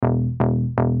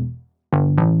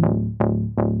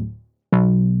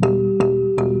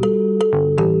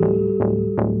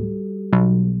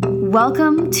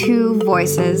Welcome to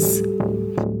Voices, a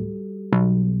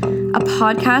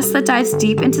podcast that dives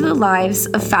deep into the lives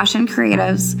of fashion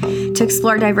creatives to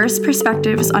explore diverse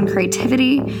perspectives on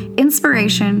creativity,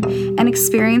 inspiration, and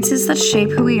experiences that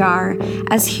shape who we are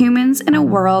as humans in a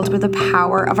world where the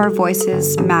power of our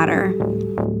voices matter.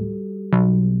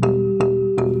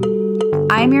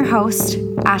 I am your host,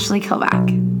 Ashley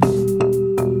Kilback.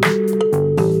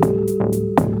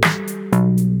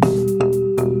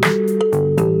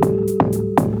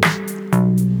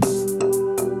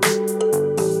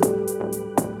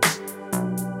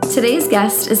 Today's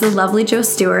guest is the lovely Jo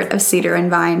Stewart of Cedar and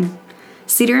Vine.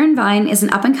 Cedar and Vine is an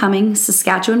up-and-coming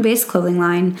Saskatchewan-based clothing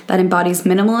line that embodies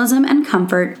minimalism and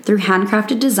comfort through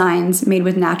handcrafted designs made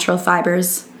with natural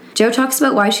fibers. Jo talks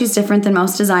about why she's different than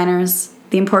most designers,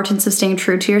 the importance of staying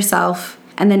true to yourself,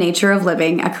 and the nature of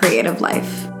living a creative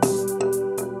life.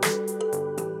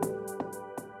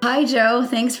 Hi, Jo.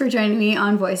 Thanks for joining me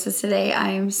on Voices today.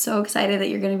 I'm so excited that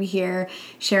you're going to be here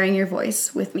sharing your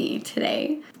voice with me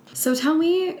today. So tell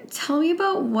me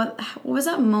about what was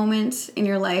that moment in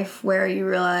your life where you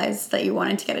realized that you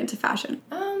wanted to get into fashion?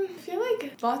 I feel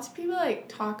like lots of people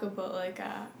talk about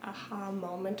a aha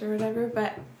moment or whatever,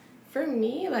 but for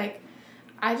me,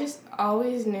 I just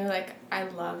always knew I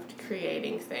loved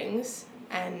creating things,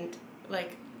 and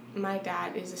my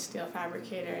dad is a steel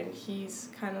fabricator, and he's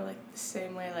kind of the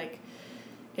same way.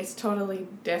 It's totally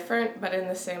different, but in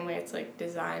the same way, it's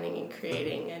designing and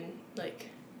creating and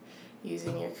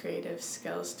using your creative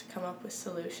skills to come up with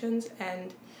solutions.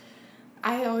 And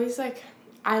I always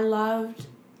I loved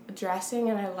dressing,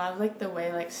 and I love the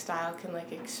way style can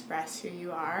express who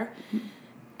you are. Mm-hmm.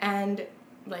 And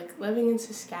living in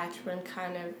Saskatchewan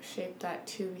kind of shaped that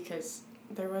too, because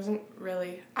there wasn't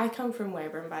really, I come from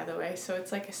Weyburn, by the way, so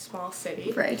it's a small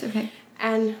city. Right, okay.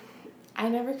 And I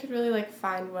never could really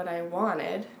find what I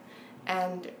wanted,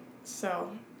 and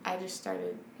so I just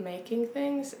started making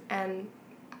things, and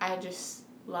I just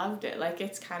loved it.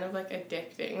 It's kind of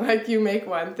addicting. You make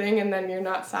one thing and then you're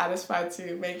not satisfied, so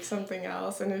you make something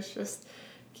else, and it's just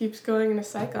keeps going in a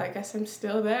cycle. I guess I'm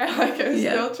still there. I'm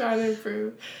still trying to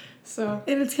improve. So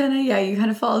and it's kind of, you kind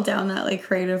of fall down that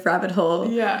creative rabbit hole.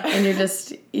 Yeah. And you're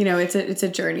just, it's a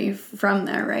journey from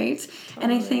there, right? Totally.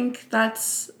 And I think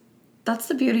that's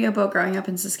the beauty about growing up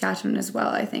in Saskatchewan as well,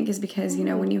 I think, is because,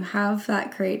 when you have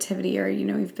that creativity, or,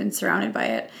 you've been surrounded by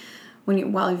it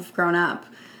while you've grown up,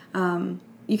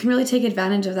 you can really take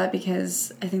advantage of that,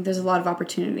 because I think there's a lot of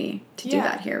opportunity to do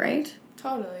that here, right?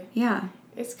 Totally. Yeah.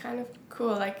 It's kind of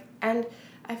cool. And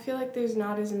I feel there's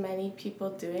not as many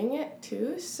people doing it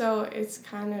too, so it's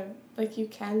kind of you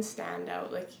can stand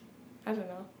out. I don't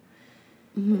know.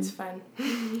 Mm-hmm. It's fun.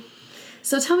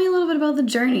 So tell me a little bit about the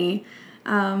journey.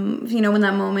 In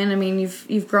that moment, I mean,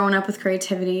 you've grown up with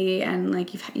creativity, and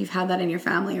you've had that in your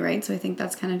family, right? So I think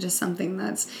that's kind of just something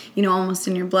that's, almost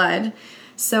in your blood.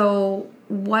 So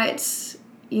what,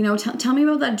 tell me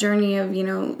about that journey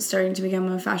of, starting to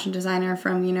become a fashion designer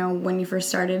from, when you first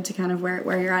started to kind of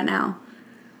where you're at now.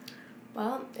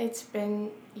 Well, it's been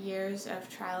years of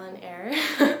trial and error.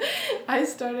 I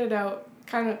started out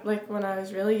kind of when I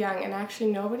was really young, and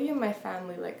actually nobody in my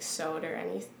family sewed or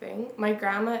anything. My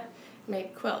grandma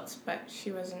made quilts, but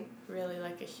she wasn't really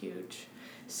a huge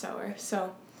sewer.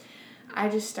 So I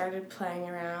just started playing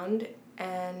around,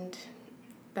 and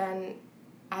then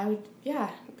I would,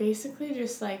 basically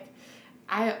just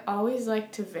I always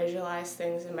like to visualize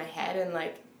things in my head, and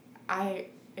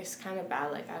it's kind of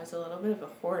bad, I was a little bit of a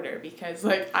hoarder, because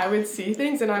I would see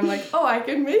things and I'm oh, I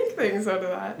can make things out of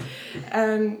that.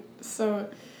 And so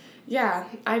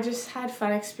I just had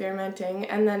fun experimenting,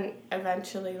 and then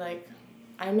eventually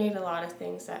I made a lot of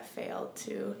things that failed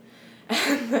too,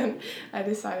 and then I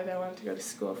decided I wanted to go to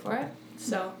school for it.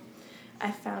 So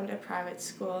I found a private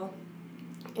school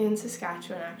in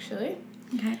Saskatchewan, actually.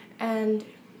 Okay. And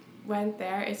went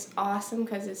there. It's awesome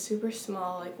because it's super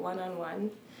small,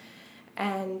 one-on-one.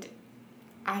 And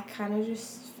I kind of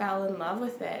just fell in love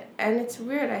with it. And it's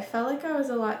weird. I felt I was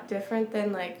a lot different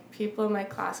than people in my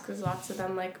class, because lots of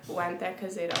them went there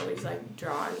because they'd always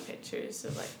drawn pictures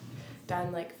of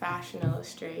done fashion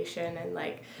illustration and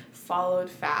followed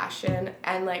fashion.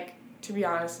 And to be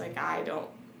honest, I don't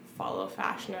follow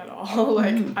fashion at all.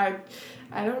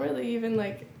 I don't really even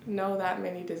know that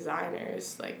many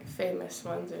designers, famous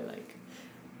ones, or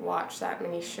watch that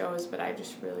many shows, but I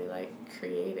just really like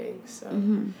creating. So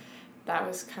that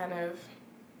was kind of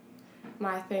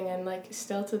my thing, and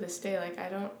still to this day, I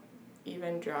don't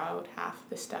even draw out half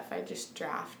the stuff. I just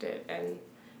draft it and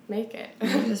make it.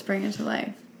 You just bring it to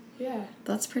life. Yeah.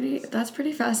 That's pretty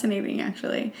fascinating,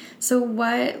 actually. So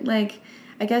what,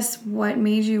 I guess what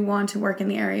made you want to work in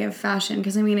the area of fashion?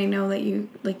 Because I mean, I know that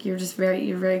you're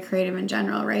very creative in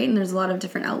general, right? And there's a lot of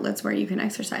different outlets where you can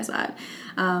exercise that.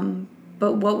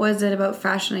 But what was it about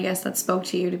fashion, I guess, that spoke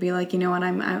to you to be like, you know what,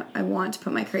 I want to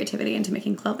put my creativity into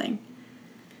making clothing?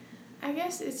 I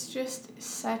guess it's just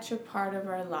such a part of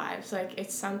our lives. Like,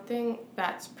 it's something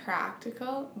that's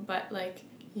practical, but, like,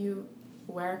 you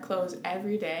wear clothes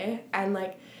every day, and,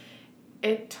 like,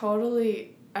 it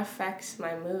totally affects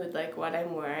my mood, like, what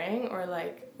I'm wearing or,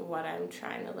 like, what I'm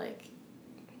trying to, like,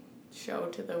 show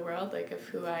to the world, like, of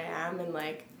who I am and,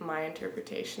 like, my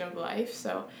interpretation of life.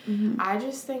 So I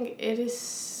just think it is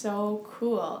so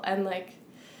cool. And, like,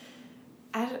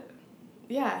 I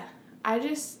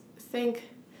just think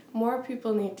more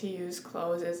people need to use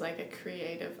clothes as, like, a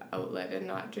creative outlet and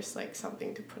not just, like,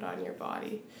 something to put on your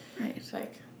body. Right.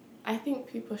 Like, I think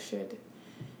people should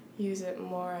use it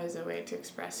more as a way to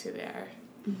express who they are.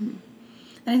 Mm-hmm.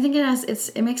 And I think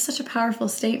it makes such a powerful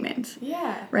statement.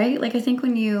 Yeah. Right? Like, I think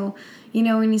when you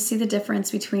see the difference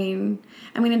between,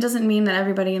 I mean, it doesn't mean that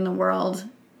everybody in the world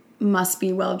must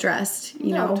be well dressed,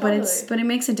 you know, totally. but it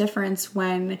makes a difference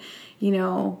when,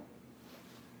 you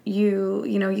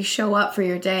show up for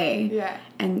your day. Yeah.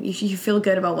 And you feel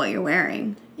good about what you're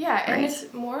wearing. Yeah, and right?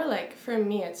 It's more like, for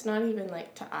me, it's not even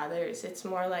like to others, it's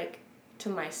more like to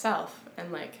myself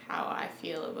and like how I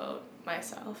feel about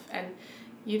myself. And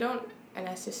you don't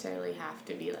necessarily have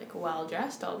to be like well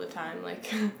dressed all the time,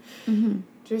 like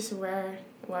just wear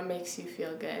what makes you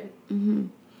feel good.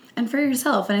 And for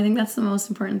yourself. And I think that's the most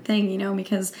important thing, you know,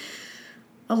 because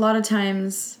a lot of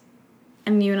times,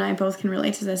 and you and I both can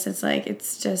relate to this, it's like,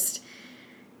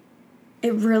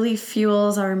 it really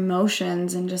fuels our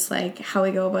emotions and just like how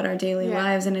we go about our daily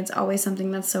lives. And it's always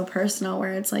something that's so personal,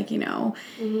 where it's like, you know,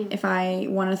 if I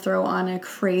want to throw on a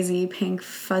crazy pink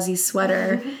fuzzy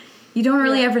sweater, you don't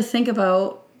really ever think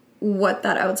about what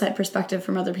that outside perspective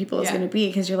from other people is going to be,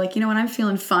 because you're like, you know what, I'm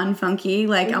feeling fun, funky,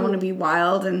 like I want to be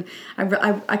wild, and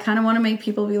I kind of want to make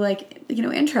people be like, you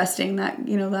know, interesting, that,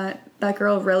 you know, that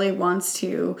girl really wants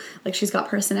to, like, she's got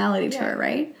personality to her,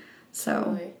 right? So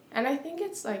totally. And I think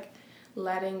it's like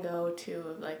letting go too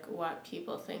of like what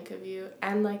people think of you,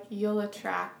 and like you'll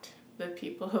attract the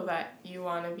people that you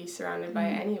want to be surrounded by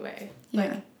anyway.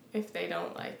 Like if they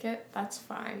don't like it, that's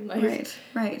fine. Like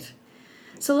right.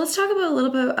 So let's talk about a little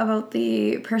bit about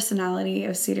the personality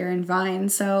of Cedar and Vine.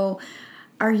 So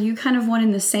are you kind of one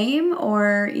and the same,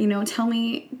 or, you know, tell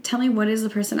me what is the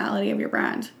personality of your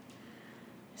brand?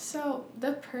 So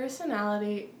the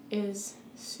personality is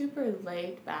super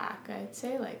laid back. I'd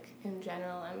say, like, in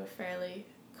general, I'm a fairly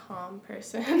calm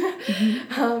person.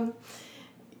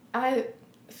 I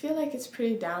feel like it's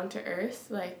pretty down to earth.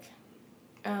 Like,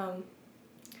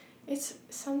 it's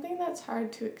something that's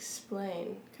hard to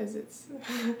explain because it's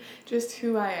just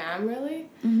who I am, really.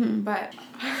 But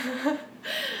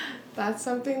that's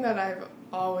something that I've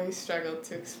always struggled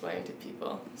to explain to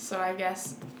people. So I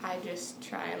guess I just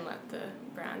try and let the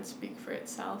brand speak for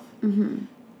itself.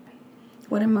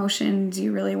 What emotion do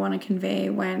you really want to convey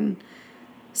when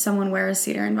someone wears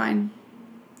Cedar and Vine?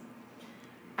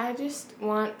 I just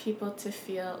want people to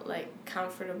feel like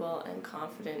comfortable and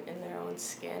confident in their own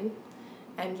skin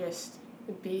and just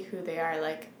be who they are.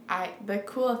 Like, the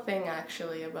cool thing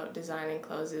actually about designing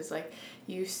clothes is, like,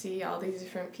 you see all these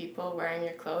different people wearing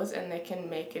your clothes and they can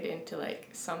make it into like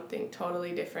something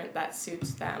totally different that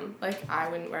suits them. Like, I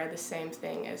wouldn't wear the same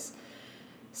thing as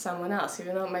someone else,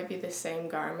 even though it might be the same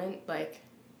garment. Like,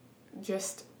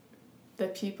 just the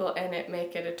people in it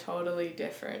make it a totally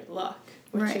different look,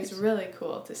 which is really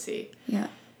cool to see. Yeah.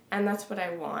 And that's what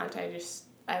I want.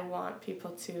 I want people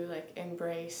to, like,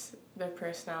 embrace their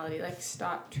personality. Like,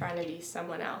 stop trying to be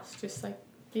someone else. Just, like,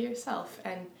 be yourself,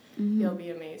 and you'll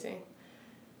be amazing.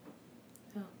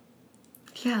 So.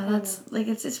 Yeah, that's, like,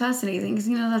 it's fascinating, because,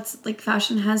 you know, that's, like,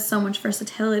 fashion has so much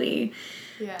versatility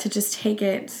to just take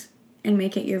it and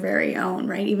make it your very own,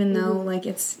 right? Even though, like,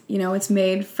 it's, you know, it's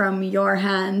made from your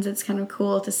hands, it's kind of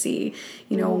cool to see,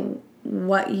 you know,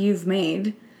 what you've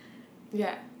made.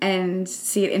 Yeah. And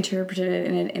see it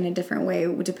interpreted in a different way,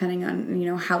 depending on, you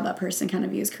know, how that person kind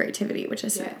of views creativity, which I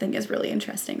think is really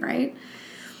interesting, right?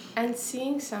 And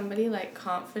seeing somebody, like,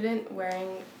 confident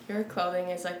wearing your clothing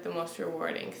is, like, the most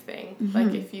rewarding thing.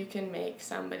 Like, if you can make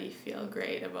somebody feel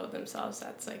great about themselves,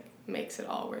 that's, like, makes it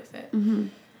all worth it.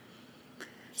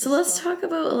 So let's talk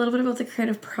about a little bit about the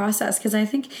creative process, because I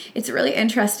think it's really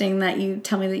interesting that you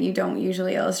tell me that you don't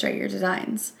usually illustrate your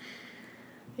designs.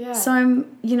 Yeah. So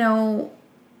I'm, you know,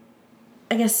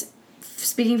 I guess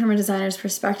speaking from a designer's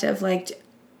perspective, like,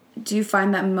 do you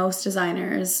find that most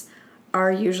designers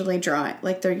are usually drawing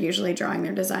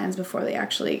their designs before they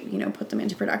actually, you know, put them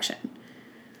into production?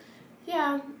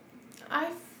 Yeah,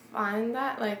 I find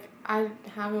that, like, I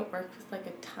haven't worked with, like,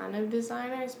 a ton of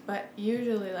designers, but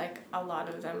usually, like, a lot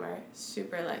of them are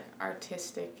super, like,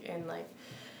 artistic in, like,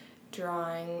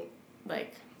 drawing,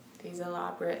 like, these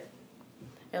elaborate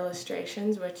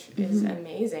illustrations, which is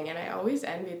amazing, and I always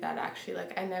envied that, actually.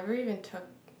 Like, I never even took,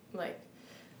 like,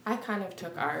 I kind of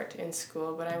took art in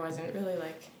school, but I wasn't really,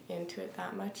 like, into it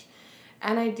that much,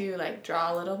 and I do, like,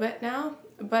 draw a little bit now,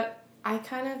 but I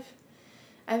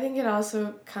think it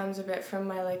also comes a bit from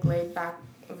my, like, laid back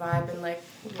vibe and, like,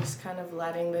 just kind of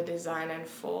letting the design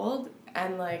unfold,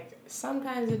 and, like,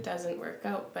 sometimes it doesn't work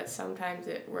out, but sometimes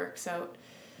it works out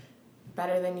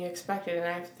better than you expected, and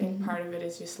I think part of it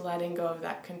is just letting go of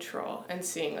that control and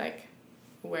seeing, like,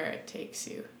 where it takes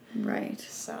you. Right.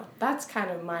 So that's kind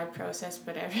of my process,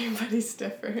 but everybody's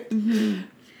different.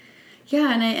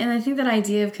 Yeah, and I think that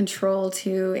idea of control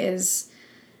too is,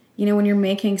 you know, when you're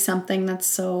making something that's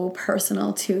so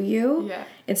personal to you,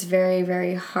 it's very,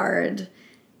 very hard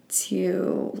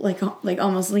to like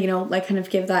almost, you know, like kind of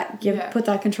put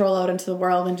that control out into the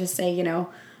world and just say, you know,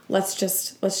 let's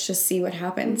just see what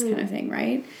happens, kind of thing,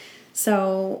 right?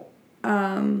 So,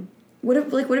 what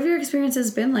have your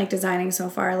experiences been like designing so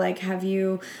far? Like, have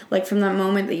you, like, from that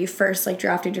moment that you first like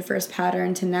drafted your first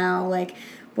pattern to now, like,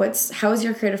 how has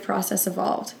your creative process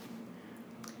evolved?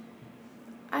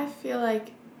 I feel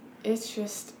like it's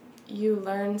just, you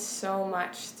learn so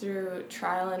much through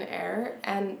trial and error,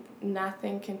 and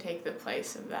nothing can take the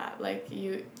place of that. Like,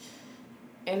 you,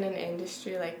 in an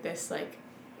industry like this, like,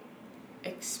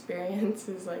 experience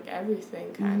is, like,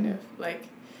 everything, kind of. Like,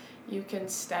 you can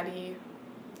study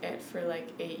it for, like,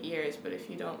 8 years, but if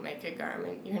you don't make a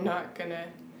garment, you're not gonna,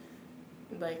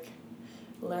 like,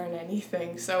 learn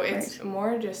anything. So it's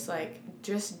more just, like,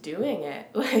 just doing it.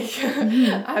 Like,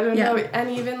 I don't know. And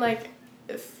even, like,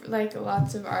 like,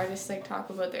 lots of artists, like, talk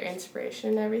about their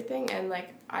inspiration and everything, and, like,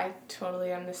 I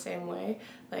totally am the same way.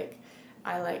 Like,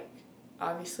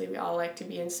 obviously we all like to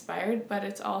be inspired, but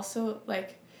it's also,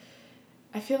 like,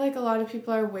 I feel like a lot of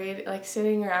people are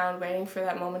sitting around waiting for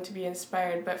that moment to be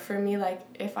inspired, but for me, like,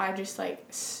 if I just, like,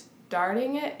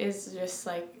 starting it is just,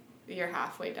 like, you're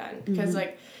halfway done. Because,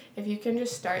 like, if you can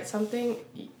just start something,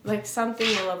 like, something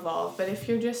will evolve, but if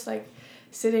you're just, like,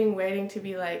 sitting waiting to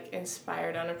be, like,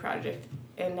 inspired on a project,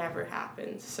 it never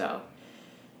happens. So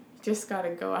just gotta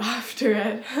go after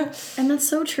it. And that's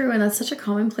so true, and that's such a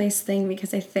commonplace thing,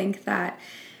 because I think that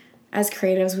as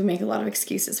creatives, we make a lot of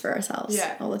excuses for ourselves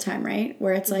all the time, right?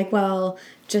 Where it's like, well,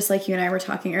 just like you and I were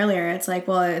talking earlier, it's like,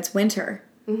 well, it's winter.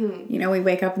 You know, we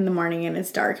wake up in the morning and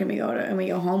it's dark, and we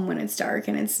go home when it's dark,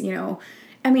 and it's, you know,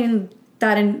 I mean,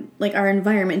 like, our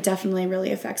environment definitely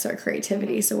really affects our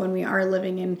creativity. So when we are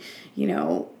living in, you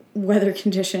know, weather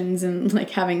conditions and, like,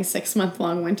 having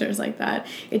 6-month-long winters like that,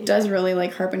 it does really,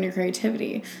 like, harpen your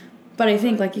creativity. But I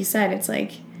think, like you said, it's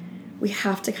like, we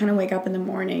have to kind of wake up in the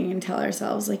morning and tell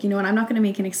ourselves, like, you know what, I'm not going to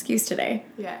make an excuse today.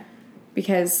 Yeah.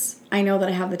 Because I know that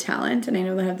I have the talent, and I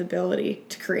know that I have the ability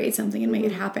to create something and make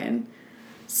it happen.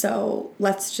 So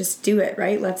let's just do it,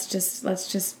 right? Let's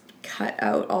just cut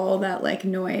out all that, like,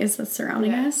 noise that's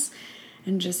surrounding us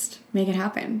and just make it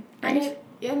happen, right?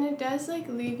 And it does, like,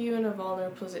 leave you in a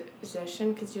vulnerable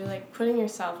position, because you're, like, putting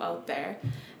yourself out there,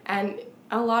 and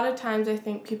a lot of times I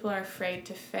think people are afraid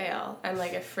to fail and,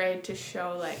 like, afraid to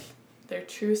show, like, their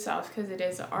true self, because it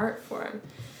is an art form.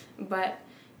 But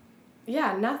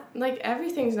yeah, like,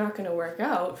 everything's not going to work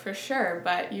out for sure,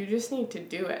 but you just need to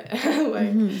do it.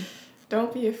 Like,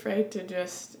 don't be afraid to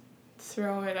just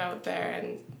throw it out there,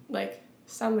 and, like,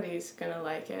 somebody's gonna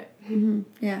like it.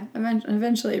 Yeah,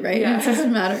 eventually, right? It's just a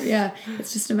matter.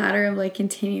 It's just a matter of, like,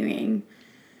 continuing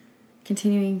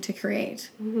to create,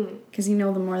 because you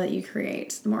know, the more that you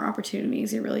create, the more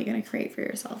opportunities you're really going to create for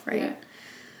yourself, right?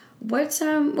 What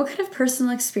kind of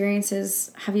personal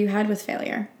experiences have you had with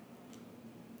failure?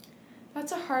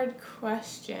 That's a hard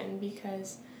question,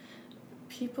 because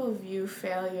people view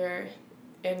failure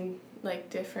in, like,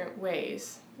 different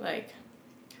ways. Like,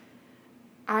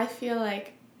 I feel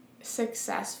like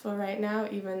successful right now,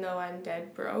 even though I'm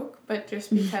dead broke, but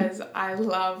just because I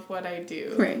love what I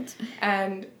do. Right.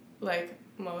 And, like,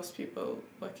 most people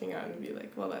looking on would be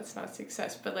like, well, that's not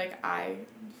success. But, like, I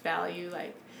value,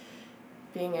 like,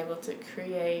 being able to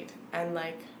create and,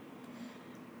 like,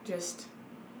 just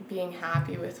being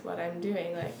happy with what I'm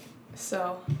doing. Like,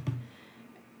 so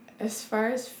as far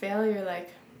as failure, like,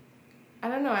 I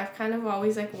don't know, I've kind of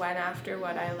always, like, went after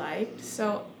what I liked.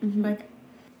 So, like,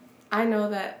 I know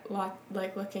that,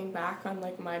 like, looking back on,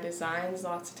 like, my designs,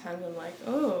 lots of times I'm like,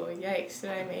 oh, yikes, did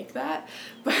I make that?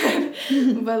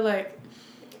 But like,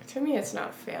 to me, it's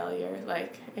not failure.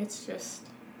 Like, it's just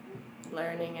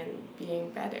learning and being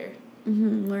better.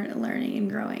 Learning and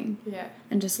growing. Yeah.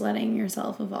 And just letting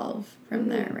yourself evolve from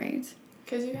there, right?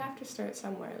 Because you have to start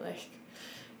somewhere. Like,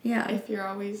 yeah. If you're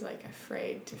always, like,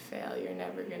 afraid to fail, you're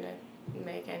never going to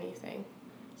make anything.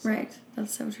 So. Right.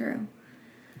 That's so true.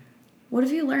 What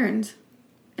have you learned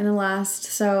in the last...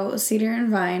 So, Cedar and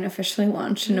Vine officially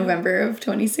launched in November of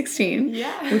 2016.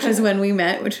 Yeah. Which is when we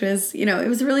met, which was, you know, it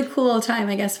was a really cool time,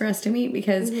 I guess, for us to meet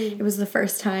because it was the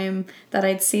first time that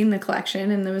I'd seen the collection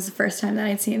and it was the first time that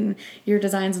I'd seen your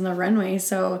designs on the runway.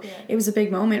 So it was a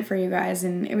big moment for you guys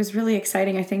and it was really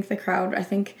exciting. I think the crowd, I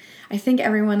think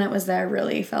everyone that was there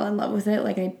really fell in love with it.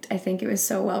 Like, I think it was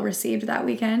so well received that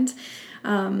weekend.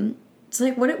 So,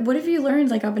 like, what have you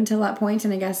learned, like, up until that point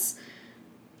and I guess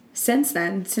since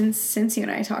then, since you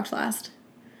and I talked last?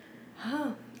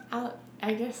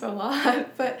 I guess a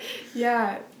lot, but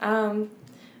yeah,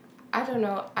 I don't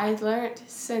know. I learned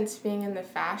since being in the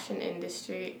fashion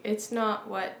industry, it's not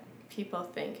what people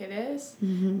think it is,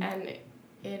 and it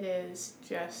is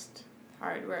just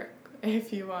hard work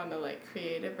if you want to, like,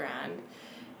 create a brand,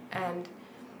 and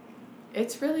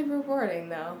it's really rewarding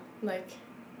though. Like,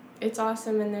 it's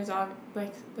awesome, and there's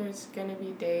gonna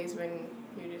be days when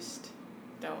you just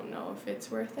don't know if it's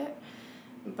worth it.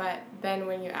 But then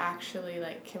when you actually,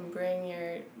 like, can bring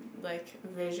your, like,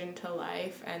 vision to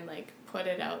life and, like, put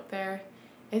it out there,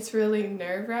 it's really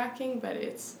nerve-wracking, but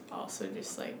it's also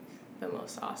just, like, the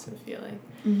most awesome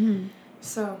feeling.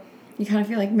 So... You kind of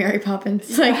feel like Mary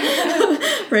Poppins, like,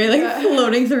 right, like,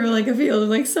 floating through, like, a field of,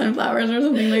 like, sunflowers or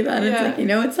something like that. It's like, you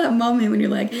know, it's that moment when you're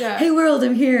like, hey, world,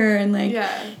 I'm here, and, like,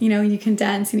 you know, you can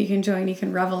dance and you can join, you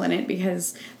can revel in it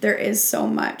because there is so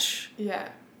much...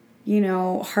 you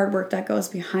know, hard work that goes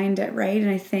behind it, right? And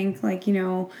I think, like, you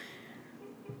know,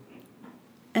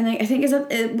 and I think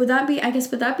would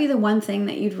that be the one thing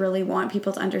that you'd really want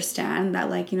people to understand, that,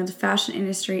 like, you know, the fashion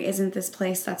industry isn't this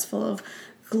place that's full of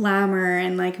glamour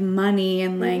and, like, money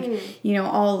and, like, you know,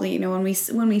 all the, you know, when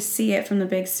we see it from the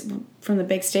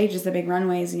big stages, the big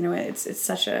runways, you know, it's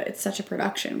such a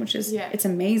production, which is it's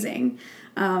amazing.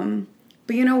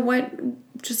 But you know what,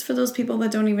 just for those people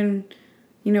that don't even,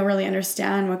 you know, really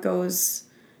understand what goes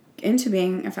into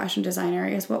being a fashion designer,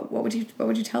 I guess, what would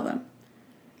you tell them?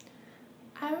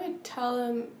 I would tell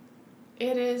them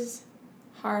it is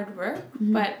hard work,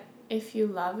 but if you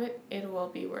love it, it will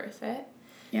be worth it.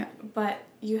 Yeah. But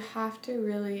you have to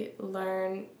really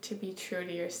learn to be true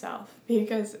to yourself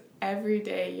because every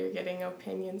day you're getting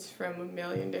opinions from a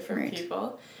million different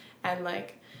people, and,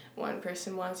 like, one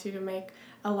person wants you to make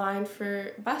a line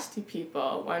for busty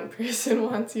people, one person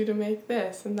wants you to make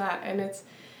this and that, and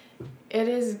it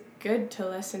is good to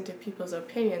listen to people's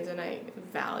opinions, and I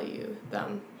value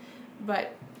them,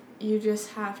 but you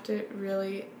just have to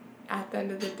really, at the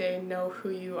end of the day, know who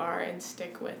you are and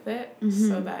stick with it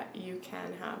so that you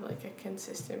can have, like, a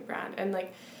consistent brand. And,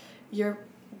 like, your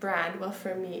brand, well,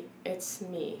 for me, it's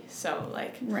me. So,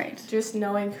 like, just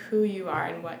knowing who you are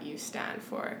and what you stand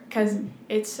for. Because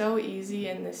it's so easy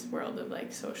in this world of,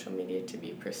 like, social media to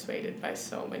be persuaded by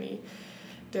so many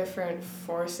different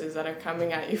forces that are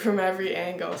coming at you from every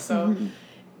angle. So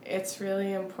it's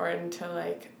really important to,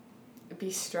 like,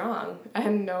 be strong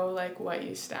and know, like, what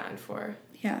you stand for.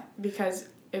 Yeah. Because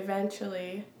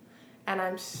eventually, and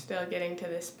I'm still getting to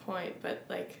this point, but,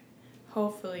 like,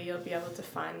 hopefully you'll be able to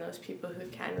find those people who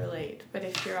can relate. But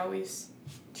if you're always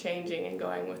changing and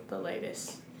going with the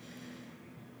latest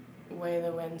way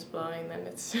the wind's blowing, then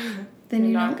it's then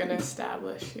you're not going to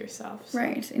establish yourself. So.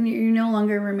 Right. And you no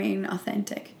longer remain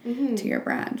authentic to your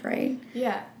brand, right?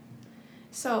 Yeah.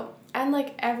 So, and,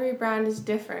 like, every brand is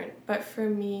different, but for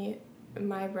me,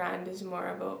 my brand is more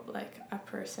about, like, a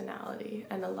personality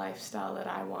and a lifestyle that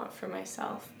I want for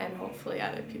myself and hopefully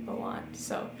other people want.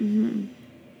 So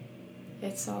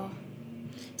it's all.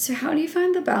 So how do you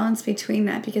find the balance between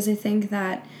that? Because I think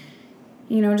that,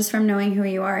 you know, just from knowing who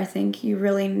you are, I think you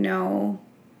really know,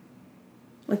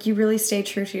 like, you really stay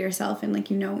true to yourself, and, like,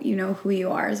 you know who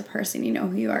you are as a person, you know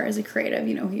who you are as a creative,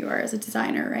 you know who you are as a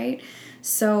designer, right?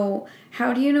 So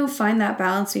how do you find that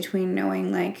balance between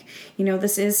knowing, like, you know,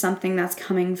 this is something that's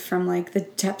coming from, like, the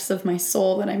depths of my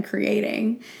soul that I'm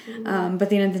creating, but at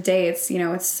the end of the day, it's, you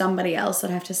know, it's somebody else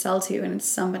that I have to sell to, and it's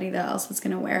somebody else that's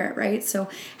going to wear it, right? So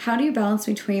how do you balance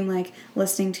between, like,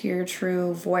 listening to your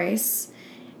true voice,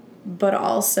 but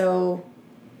also,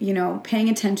 you know, paying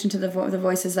attention to the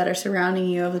voices that are surrounding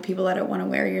you, of the people that don't want to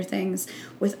wear your things,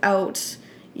 without,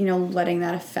 you know, letting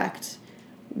that affect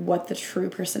what the true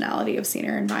personality of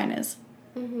Cedar and Vine is?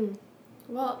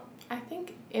 Well, I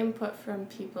think input from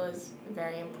people is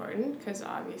very important because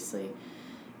obviously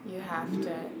you have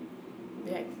to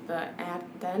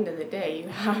at the end of the day, you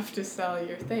have to sell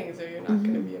your things or you're not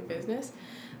going to be in business.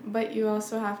 But you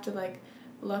also have to, like,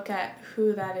 look at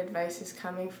who that advice is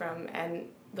coming from, and,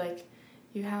 like,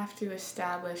 you have to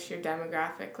establish your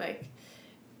demographic. Like,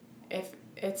 if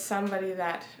it's somebody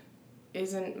that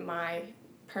isn't my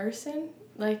person,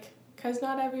 like, because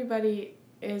not everybody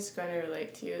is going to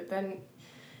relate to you, then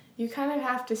you kind of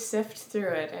have to sift through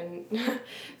it and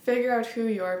figure out who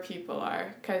your people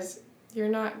are, because you're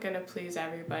not going to please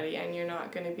everybody and you're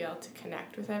not going to be able to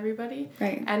connect with everybody.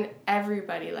 Right. And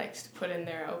everybody likes to put in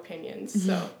their opinions.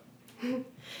 So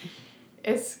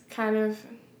it's kind of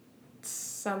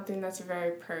something that's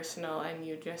very personal, and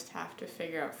you just have to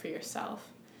figure out for yourself.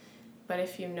 But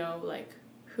if you know, like,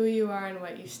 who you are and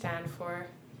what you stand for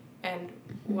and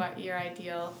what your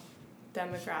ideal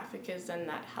demographic is, then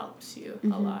that helps you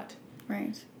a lot.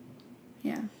 Right.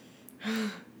 Yeah.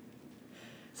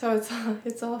 So it's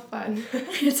all fun.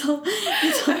 It's all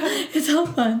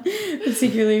fun. But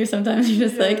secretly, sometimes you're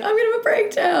just like, I'm gonna have a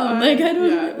breakdown. Like, I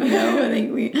don't know. I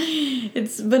think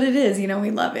but it is,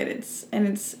 we love it.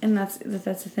 And that's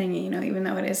the thing, even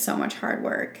though it is so much hard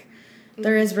work,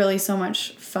 there is really so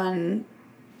much fun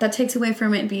that takes away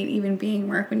from it being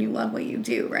work when you love what you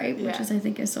do, right? Yeah. Which I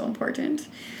think is so important.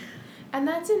 And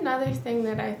that's another thing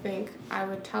that I think I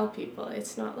would tell people.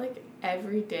 It's not like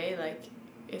every day, like,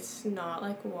 it's not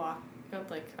like a walk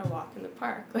in the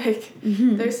park. Like,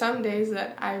 there's some days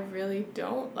that I really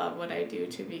don't love what I do,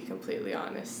 to be completely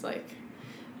honest. Like,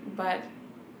 but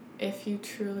if you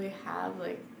truly have,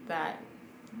 like, that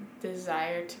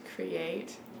desire to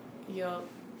create,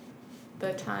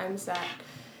 the times that,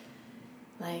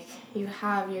 like, you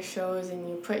have your shows and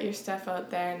you put your stuff out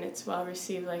there and it's well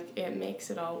received, like, it makes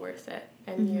it all worth it.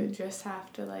 And you just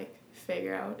have to, like,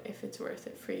 figure out if it's worth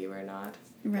it for you or not.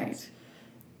 Right.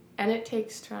 And it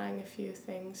takes trying a few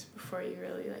things before you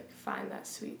really, like, find that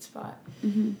sweet spot.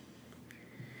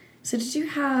 So did you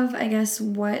have, I guess,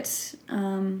 what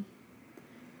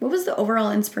was the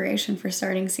overall inspiration for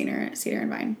starting Cedar and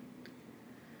Vine?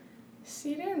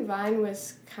 Cedar and Vine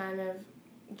was kind of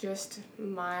just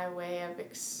my way of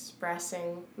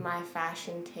expressing my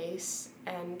fashion tastes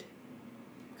and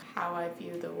how I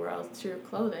view the world through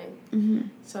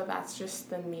clothing. So that's just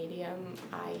the medium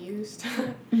I used,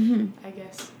 I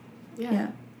guess.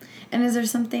 Yeah. And is there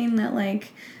something that,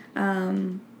 like,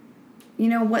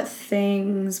 what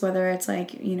things, whether it's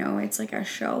like, it's like a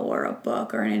show or a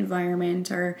book or an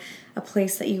environment or a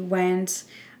place that you went,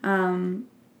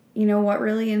 what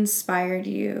really inspired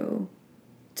you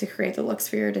to create the looks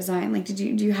for your design? Like, do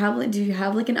you have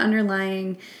like an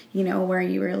underlying, where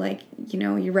you were like,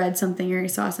 you read something or you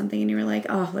saw something and you were like,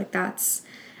 oh, like,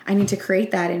 I need to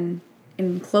create that in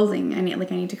clothing. I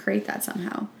need to create that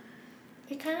somehow.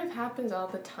 It kind of happens all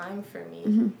the time for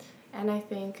me. And I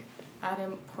think an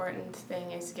important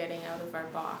thing is getting out of our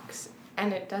box.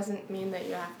 And it doesn't mean that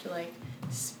you have to, like,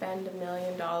 spend $1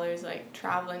 million, like,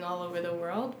 traveling all over the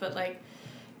world, but, like,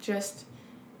 just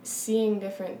seeing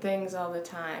different things all the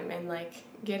time and, like,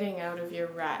 getting out of your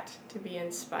rut to be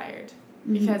inspired,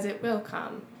 because it will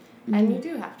come. And you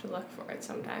do have to look for it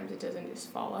sometimes. It doesn't just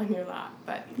fall on your lap,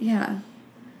 but yeah,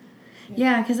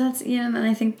 because that's, and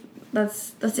I think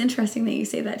that's interesting that you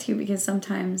say that too, because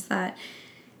sometimes that,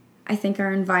 I think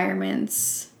our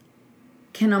environments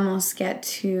can almost get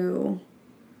too,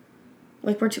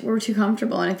 like, we're too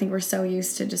comfortable, and I think we're so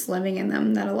used to just living in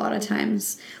them that a lot of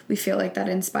times we feel like the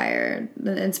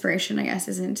inspiration, I guess,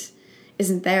 isn't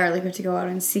there. Like, we have to go out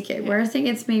and seek it. Where I think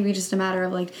it's maybe just a matter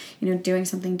of, like, doing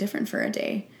something different for a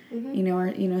day,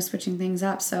 or switching things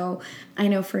up. So I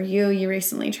know for you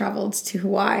recently traveled to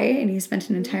Hawaii and you spent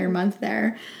an entire month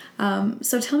there.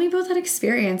 So tell me about that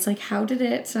experience. Like, how did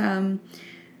it,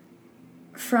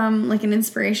 from, like, an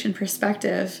inspiration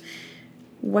perspective,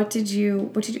 what did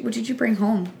you bring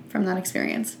home from that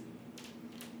experience?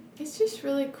 It's just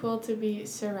really cool to be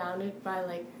surrounded by,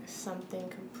 like, something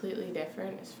completely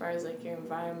different as far as, like, your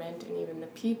environment and even the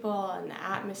people and the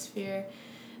atmosphere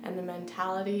and the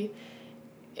mentality.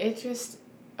 It just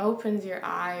opens your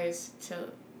eyes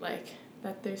to, like,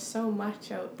 that there's so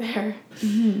much out there.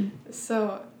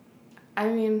 So, I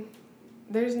mean,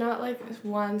 there's not, like,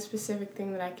 one specific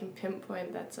thing that I can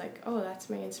pinpoint that's like, oh, that's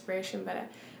my inspiration, but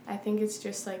I think it's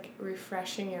just, like,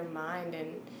 refreshing your mind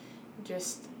and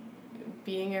just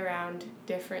being around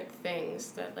different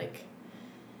things that, like,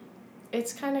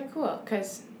 it's kind of cool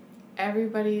because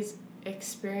everybody's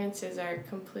experiences are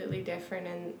completely different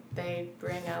and they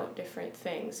bring out different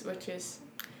things, which is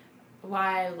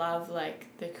why I love, like,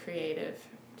 the creative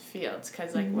fields,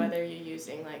 because, like, whether you're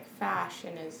using, like,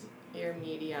 fashion as your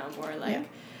medium or, like,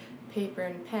 paper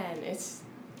and pen, it's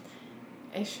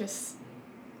just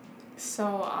so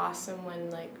awesome when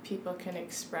like people can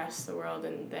express the world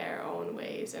in their own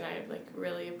ways, and I like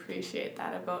really appreciate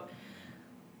that about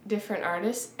different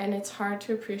artists, and it's hard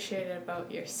to appreciate it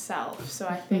about yourself. So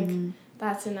I think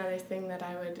that's another thing that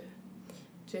I would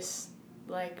just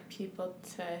like people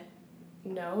to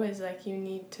know is like you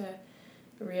need to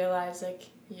realize like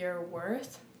your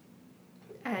worth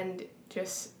and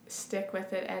just stick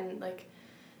with it, and like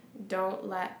don't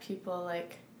let people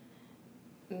like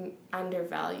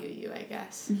undervalue you, I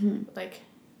guess. Like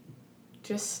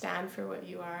just stand for what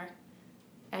you are,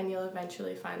 and you'll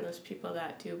eventually find those people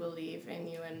that do believe in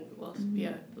you and will be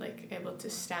like able to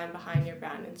stand behind your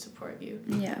brand and support you.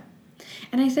 Yeah.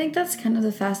 And I think that's kind of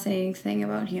the fascinating thing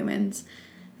about humans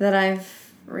that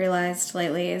I've realized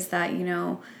lately is that, you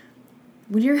know,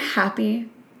 when you're happy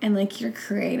and like you're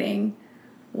creating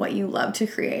what you love to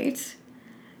create,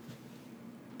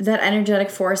 that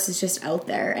energetic force is just out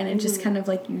there, and it just kind of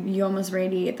like you almost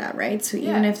radiate that, right? So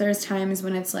even if there's times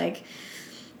when it's like,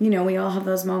 you know, we all have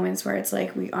those moments where it's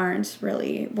like we're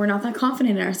not that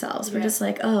confident in ourselves. We're just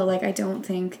like, oh, like I don't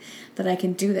think that I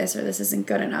can do this, or this isn't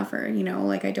good enough, or, you know,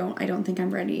 like I don't think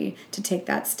I'm ready to take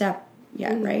that step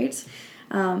yet, right?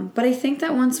 But I think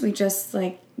that once we just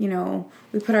like, you know,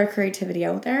 we put our creativity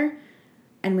out there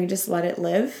and we just let it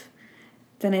live,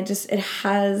 then it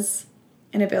has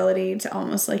an ability to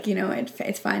almost like, you know,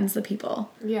 it finds the people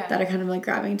that are kind of like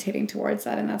gravitating towards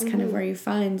that, and that's kind of where you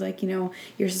find like, you know,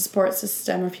 your support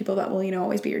system of people that will, you know,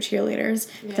 always be your cheerleaders,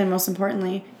 but then most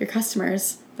importantly your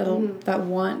customers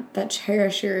that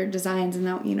cherish your designs and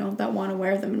that, you know, that want to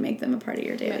wear them and make them a part of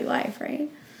your daily life,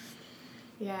 right?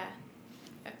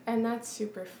 And that's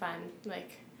super fun,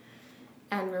 like,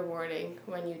 and rewarding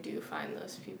when you do find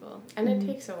those people, and it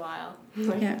takes a while.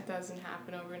 Like it doesn't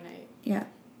happen overnight.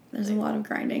 There's a lot of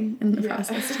grinding in the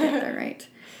process to get there, right?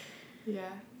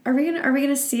 Are we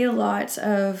gonna see a lot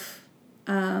of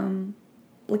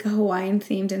like a Hawaiian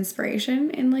themed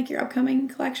inspiration in like your upcoming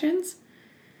collections?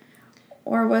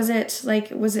 Or was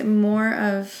it more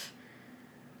of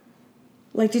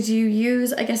like did you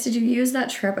use that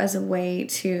trip as a way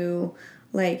to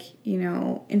like, you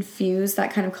know, infuse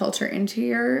that kind of culture into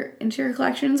your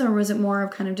collections, or was it more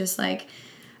of kind of just like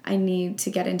I need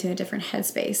to get into a different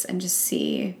headspace and just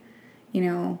see, you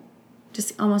know,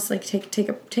 just almost like take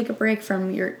a break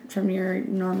from your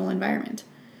normal environment?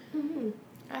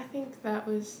 I think that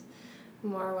was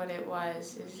more what it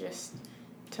was, is just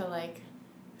to like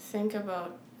think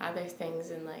about other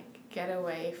things and like get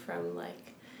away from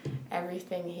like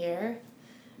everything here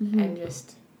and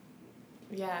just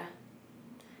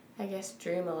I guess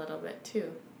dream a little bit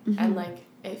too. And like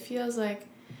it feels like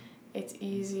it's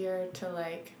easier to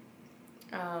like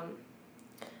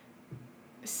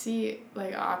see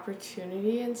like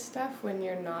opportunity and stuff when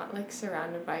you're not like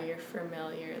surrounded by your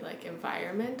familiar like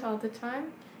environment all the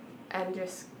time, and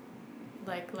just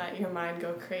like let your mind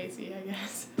go crazy, I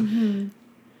guess.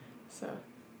 So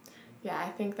I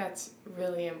think that's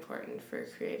really important for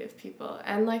creative people.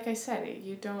 And like I said,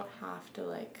 you don't have to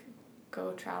like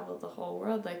go travel the whole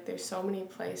world. Like there's so many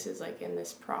places like in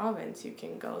this province you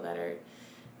can go that are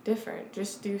different.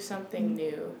 Just do something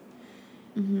new,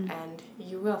 and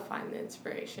you will find the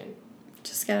inspiration.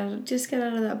 Just get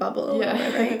out of that bubble a little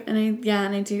bit, right? And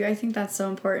I think that's so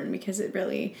important, because it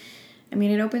really, I mean,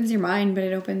 it opens your mind, but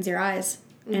it opens your eyes.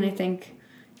 And I think,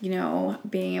 you know,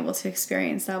 being able to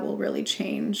experience that will really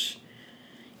change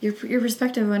your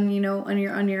perspective on, you know, on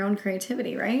your own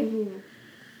creativity, right?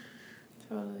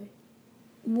 Totally.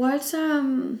 What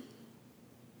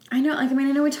I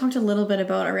know we talked a little bit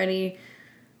about already,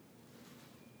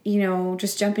 you know,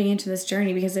 just jumping into this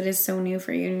journey because it is so new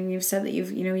for you, and you've said that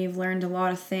you've learned a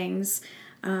lot of things.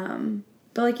 But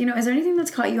like, you know, is there anything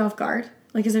that's caught you off guard?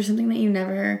 Like, is there something that you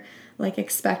never like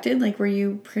expected? Like, were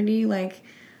you pretty like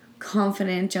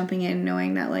confident jumping in,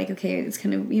 knowing that like, okay, it's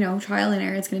kind of, you know, trial and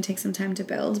error, it's going to take some time to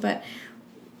build, but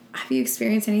have you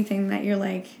experienced anything that you're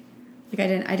like I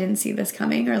didn't see this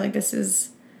coming, or like this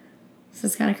is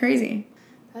kind of crazy?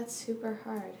 That's super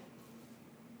hard.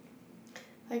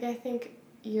 Like I think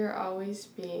you're always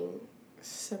being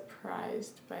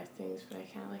surprised by things, but I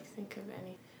can't like think of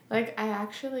any. Like I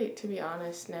actually, to be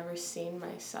honest, never seen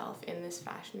myself in this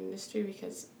fashion industry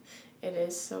because it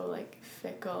is so like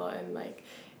fickle and like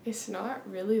it's not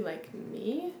really like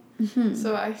me.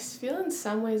 So I feel in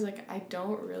some ways like I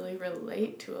don't really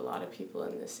relate to a lot of people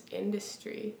in this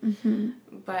industry,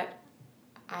 but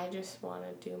I just want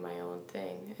to do my own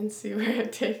thing and see where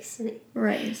it takes me.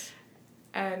 Right.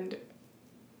 And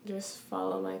just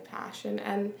follow my passion.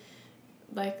 And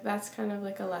like that's kind of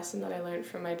like a lesson that I learned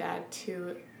from my dad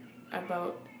too,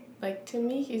 about like to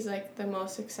me he's like the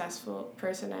most successful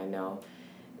person I know,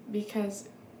 because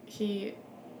he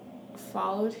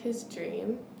followed his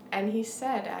dream, and he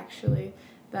said actually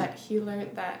that he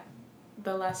learned that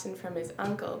the lesson from his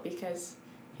uncle, because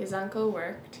his uncle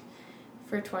worked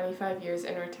for 25 years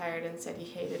and retired and said he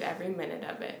hated every minute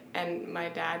of it. And my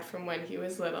dad, from when he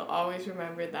was little, always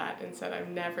remembered that and said,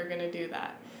 I'm never going to do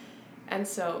that. And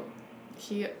so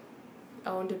he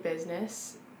owned a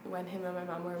business when him and my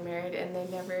mom were married, and they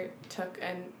never took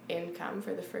an income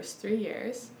for the first 3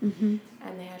 years. Mm-hmm.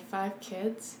 And they had 5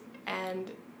 kids,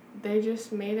 and they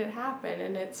just made it happen.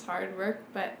 And it's hard work,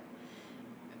 but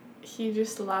he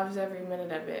just loves every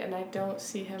minute of it, and I don't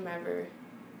see him ever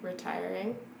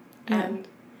retiring. Yeah. And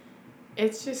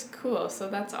it's just cool. So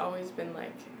that's always been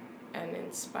like an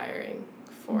inspiring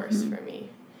force for me,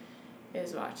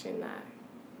 is watching that.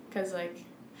 Because like,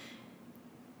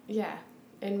 yeah,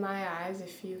 in my eyes,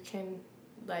 if you can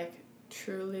like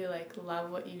truly like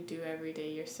love what you do every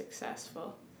day, you're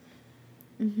successful.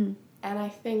 Mm-hmm. And I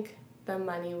think the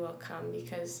money will come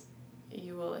because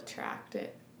you will attract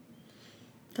it.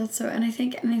 That's so, and I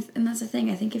think, and that's the thing,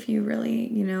 I think if you really,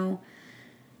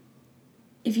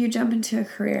 if you jump into a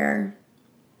career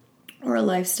or a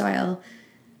lifestyle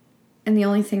and the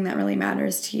only thing that really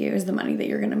matters to you is the money that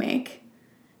you're going to make,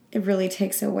 it really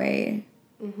takes away,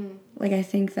 like, I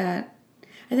think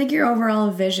your overall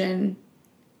vision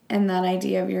and that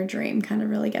idea of your dream kind of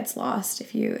really gets lost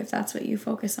if that's what you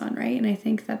focus on, right? And I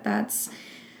think that's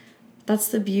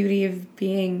the beauty of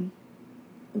being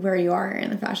where you are in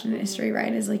the fashion industry,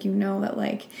 right? Is like,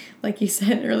 that like you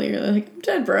said earlier, like, I'm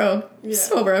dead broke. I'm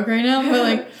so broke right now, but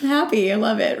like I'm happy. I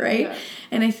love it, right? Yeah.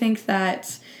 And I think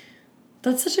that's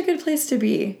such a good place to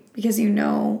be, because you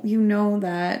know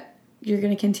that you're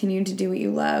going to continue to do what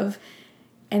you love,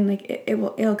 and like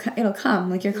it'll come.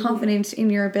 Like, you're confident in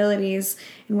your abilities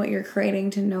and what you're creating,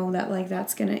 to know that like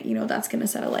that's gonna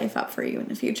set a life up for you in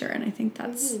the future. And I think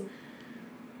that's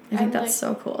that's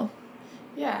so cool.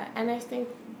 Yeah, and I think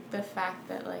the fact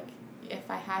that, like,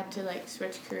 if I had to, like,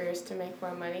 switch careers to make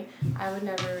more money, I would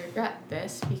never regret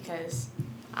this, because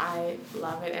I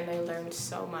love it and I learned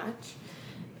so much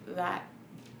that,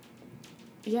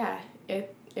 yeah,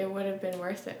 it would have been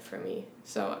worth it for me.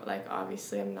 So, like,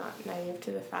 obviously I'm not naive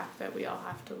to the fact that we all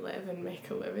have to live and make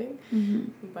a living,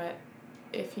 but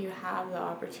if you have the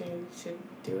opportunity to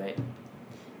do it,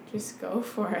 just go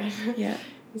for it. Yeah.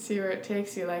 And see where it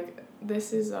takes you. Like,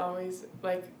 this is always,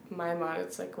 like, my motto.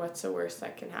 It's like, what's the worst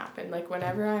that can happen? Like,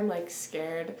 whenever I'm, like,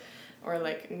 scared or,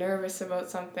 like, nervous about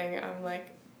something, I'm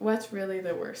like, what's really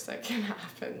the worst that can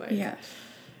happen? Like, yeah.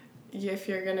 If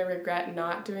you're going to regret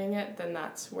not doing it, then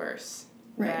that's worse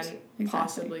than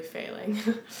possibly failing.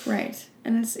 Right.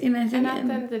 And it's, I think, and at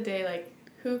the end of the day, like,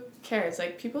 who cares?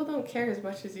 Like, people don't care as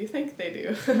much as you think they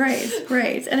do.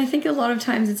 Right. And I think a lot of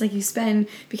times it's like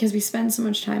because we spend so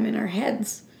much time in our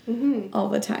heads all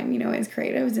the time, as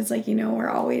creatives. It's like, we're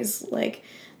always like,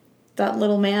 that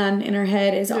little man in our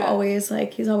head is always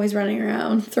like, he's always running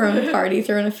around, throwing a party,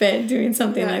 throwing a fit, doing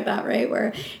something like that, right?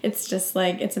 Where it's just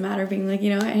like, it's a matter of being like,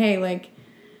 hey, like,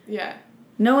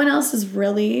 no one else is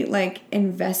really like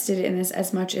invested in this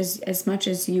as much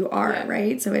as you are,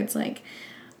 right? So it's like,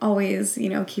 always,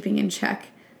 keeping in check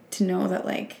to know that,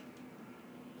 like,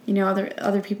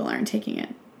 other people aren't taking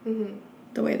it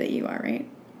the way that you are, right?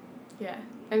 Yeah,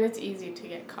 and it's easy to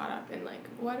get caught up in, like,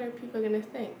 what are people going to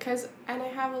think? And I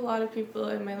have a lot of people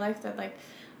in my life that, like,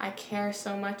 I care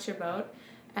so much about,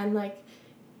 and, like,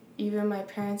 even my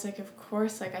parents, like, of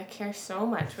course, like, I care so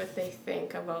much what they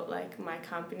think about, like, my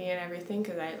company and everything,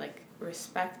 because I, like,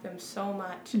 respect them so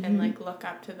much and, like, look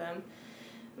up to them,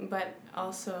 but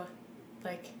also,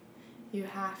 like, you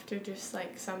have to just,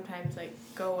 like, sometimes, like,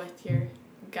 go with your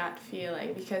gut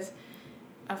feeling, because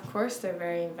of course they're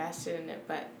very invested in it,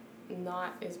 but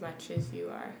not as much as you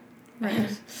are.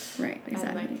 Right, exactly.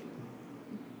 And, like,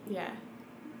 yeah,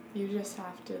 you just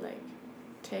have to, like,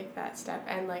 take that step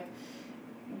and, like,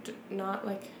 not,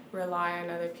 like, rely on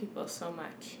other people so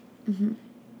much.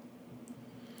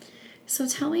 So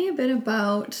tell me a bit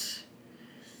about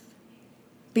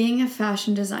being a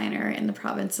fashion designer in the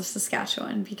province of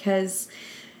Saskatchewan, because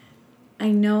I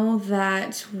know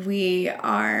that we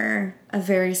are a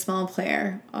very small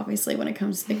player, obviously, when it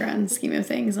comes to the grand scheme of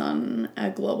things on a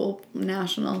global,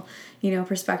 national,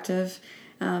 perspective,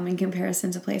 in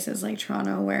comparison to places like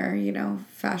Toronto, where,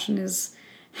 fashion is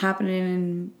happening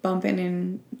and bumping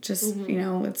and just,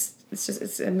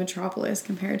 it's a metropolis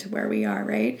compared to where we are,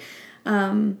 right?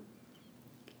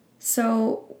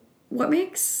 So what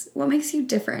makes you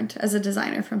different as a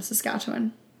designer from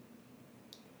Saskatchewan?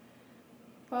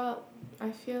 Well,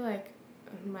 I feel like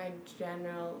my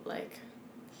general, like,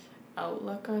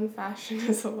 outlook on fashion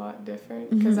is a lot different,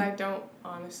 because I don't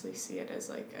honestly see it as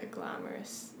like a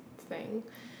glamorous thing.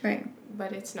 Right.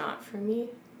 But it's not for me.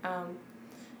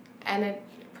 And it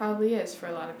probably is for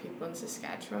a lot of people in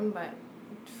Saskatchewan, but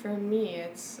for me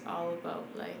it's all about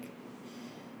like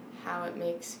how it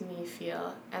makes me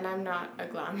feel. And I'm not a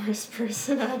glamorous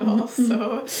person at all,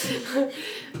 so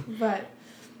but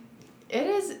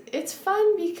it's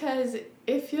fun because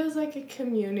it feels like a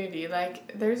community.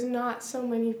 Like, there's not so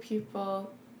many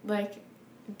people like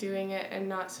doing it and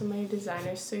not so many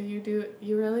designers, so you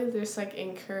really just like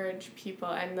encourage people,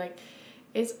 and like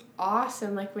it's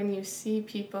awesome like when you see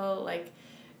people like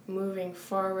moving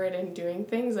forward and doing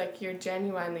things, like you're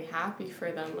genuinely happy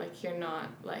for them. Like, you're not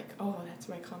like, oh, that's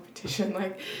my competition.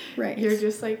 Like, right. You're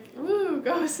just like, woo,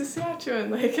 go Saskatchewan.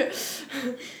 Like,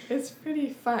 it's pretty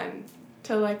fun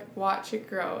to like watch it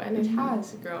grow, and it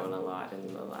has grown a lot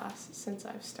in the last, since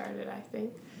I've started, I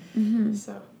think.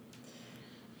 So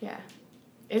yeah,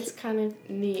 it's kind of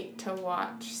neat to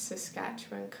watch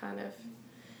Saskatchewan kind of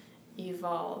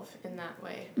evolve in that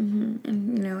way. And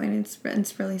and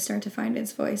it's really start to find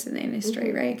its voice in the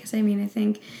industry, right? Because I mean, I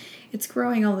think it's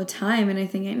growing all the time, and I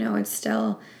think it's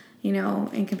still,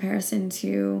 in comparison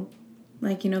to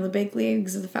like the big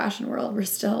leagues of the fashion world, we're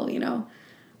still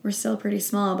pretty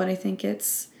small. But I think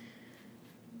it's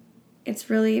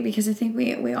really because I think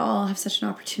we all have such an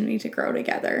opportunity to grow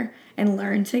together and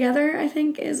learn together. I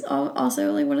think is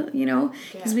also like what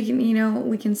because we can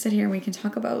we can sit here and we can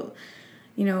talk about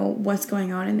what's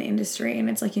going on in the industry, and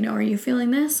it's like, are you feeling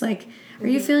this? Like, are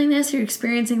you feeling this? Are you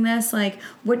experiencing this? Like,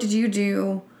 what did you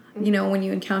do, when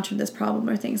you encountered this problem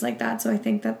or things like that? So I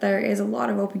think that there is a lot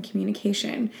of open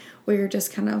communication where you're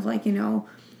just kind of like,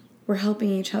 we're helping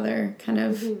each other kind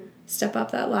of step up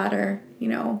that ladder,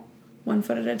 1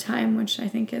 foot at a time, which I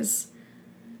think is,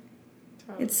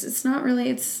 it's not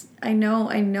really, I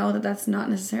know that that's not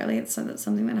necessarily, it's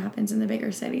something that happens in the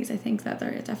bigger cities. I think that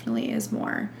there definitely is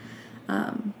more,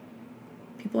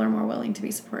 people are more willing to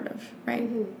be supportive, right?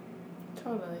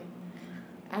 Totally.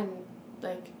 And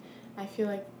like, I feel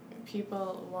like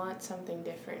people want something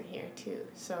different here too.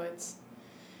 So it's,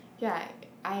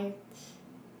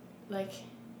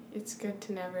 it's good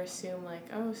to never assume like,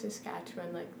 oh,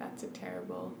 Saskatchewan, like that's a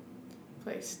terrible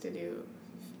place to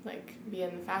be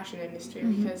in the fashion industry,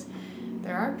 because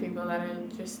there are people that are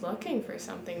just looking for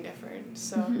something different.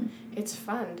 So it's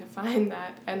fun to find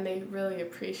that, and they really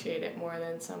appreciate it more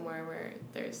than somewhere where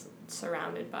there's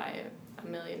surrounded by a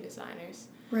million designers.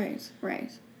 Right.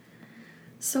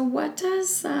 So what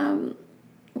does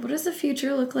the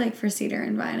future look like for Cedar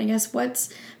and Vine? I guess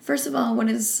what's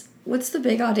the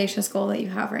big audacious goal that you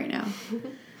have right now?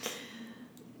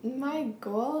 My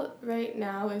goal right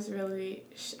now is really,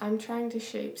 I'm trying to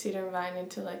shape Cedar and Vine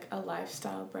into like a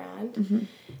lifestyle brand.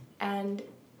 And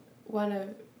one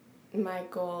of my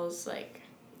goals like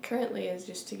currently is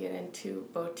just to get into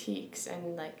boutiques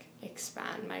and like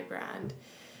expand my brand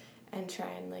and try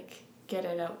and like get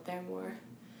it out there more.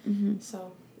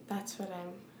 So that's what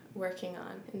I'm working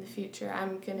on in the future.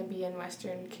 I'm going to be in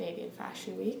Western Canadian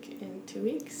Fashion Week in 2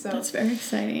 weeks. So that's very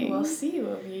exciting. We'll see.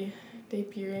 We'll be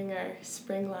debuting our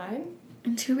spring line.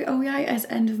 In 2 weeks? Oh yeah, as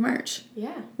end of March.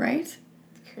 Yeah. Right?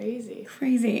 Crazy.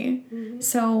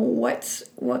 So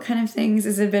what kind of things,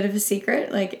 is it a bit of a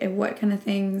secret? Like, what kind of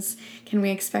things can we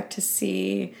expect to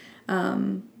see,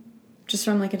 just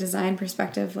from like a design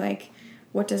perspective? Like,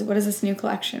 what does this new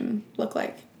collection look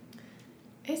like?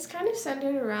 It's kind of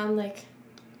centered around like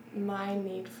my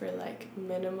need for like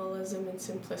minimalism and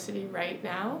simplicity right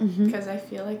now, because I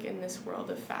feel like in this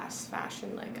world of fast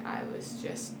fashion, like I was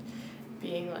just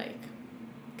being like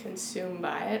consumed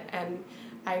by it, and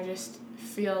I just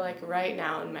feel like right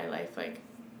now in my life like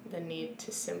the need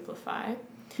to simplify.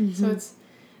 So it's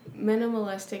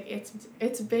minimalistic.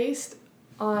 It's based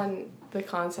on the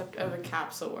concept of a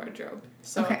capsule wardrobe.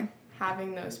 So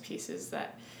having those pieces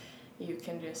that you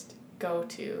can just go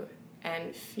to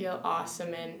and feel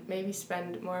awesome and maybe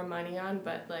spend more money on,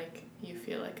 but like you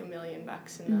feel like $1 million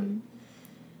in them,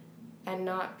 and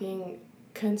not being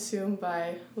consumed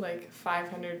by like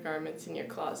 500 garments in your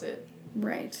closet,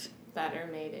 right, that are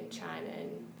made in China and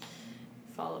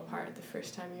fall apart the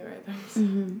first time you wear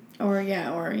them. Or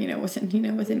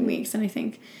within weeks. And I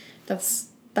think that's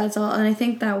all. And I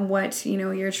think that what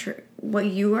what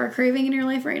you are craving in your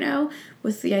life right now,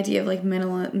 with the idea of like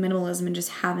minimalism and just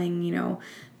having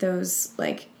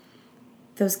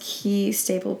those key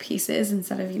staple pieces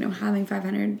instead of having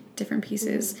 500 different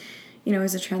pieces,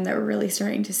 is a trend that we're really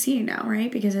starting to see now,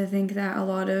 right? Because I think that a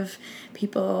lot of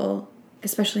people,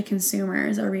 especially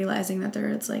consumers, are realizing that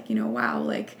it's like, wow,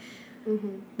 like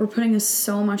we're putting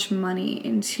so much money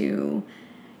into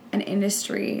an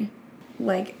industry,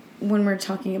 like when we're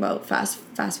talking about fast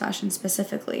fashion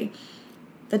specifically,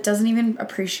 that doesn't even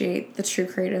appreciate the true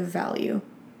creative value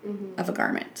of a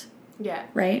garment. Yeah.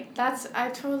 Right? I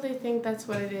totally think that's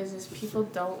what it is people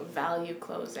don't value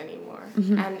clothes anymore.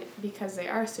 And because they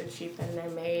are so cheap and they're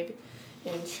made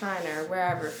in China or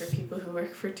wherever for people who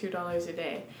work for $2 a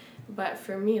day. But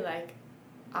for me, like,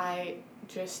 I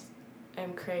just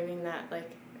am craving that,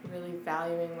 like, really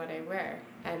valuing what I wear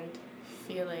and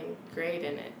feeling great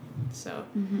in it. So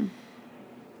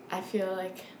I feel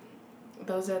like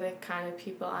those are the kind of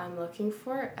people I'm looking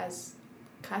for as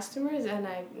customers, and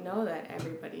I know that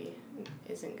everybody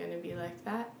isn't going to be like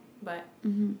that, but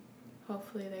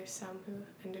hopefully there's some who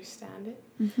understand it.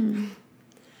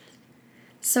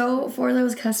 So for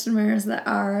those customers that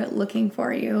are looking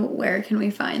for you, where can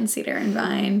we find Cedar and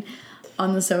Vine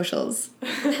on the socials?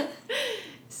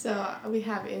 So we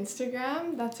have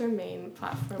Instagram. That's our main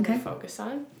platform we focus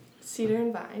on. Cedar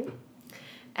and Vine.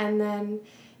 And then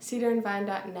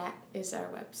cedarandvine.net is our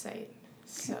website.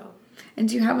 So. And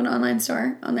do you have an online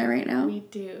store on there right now? We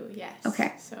do, yes.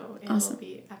 Okay. So it will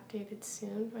be updated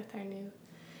soon with our new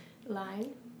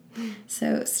line.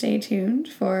 So stay tuned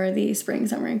for the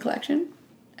spring-summer collection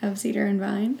of Cedar and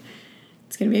Vine.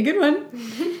 It's going to be a good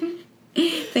one.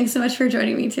 Thanks so much for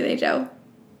joining me today, Jo.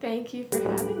 Thank you for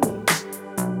having me.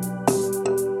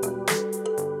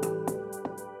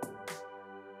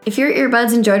 If your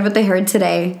earbuds enjoyed what they heard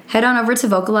today, head on over to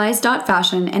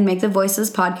vocalize.fashion and make the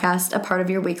Voices podcast a part of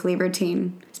your weekly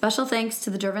routine. Special thanks to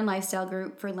the Driven Lifestyle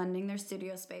Group for lending their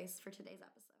studio space for today's episode.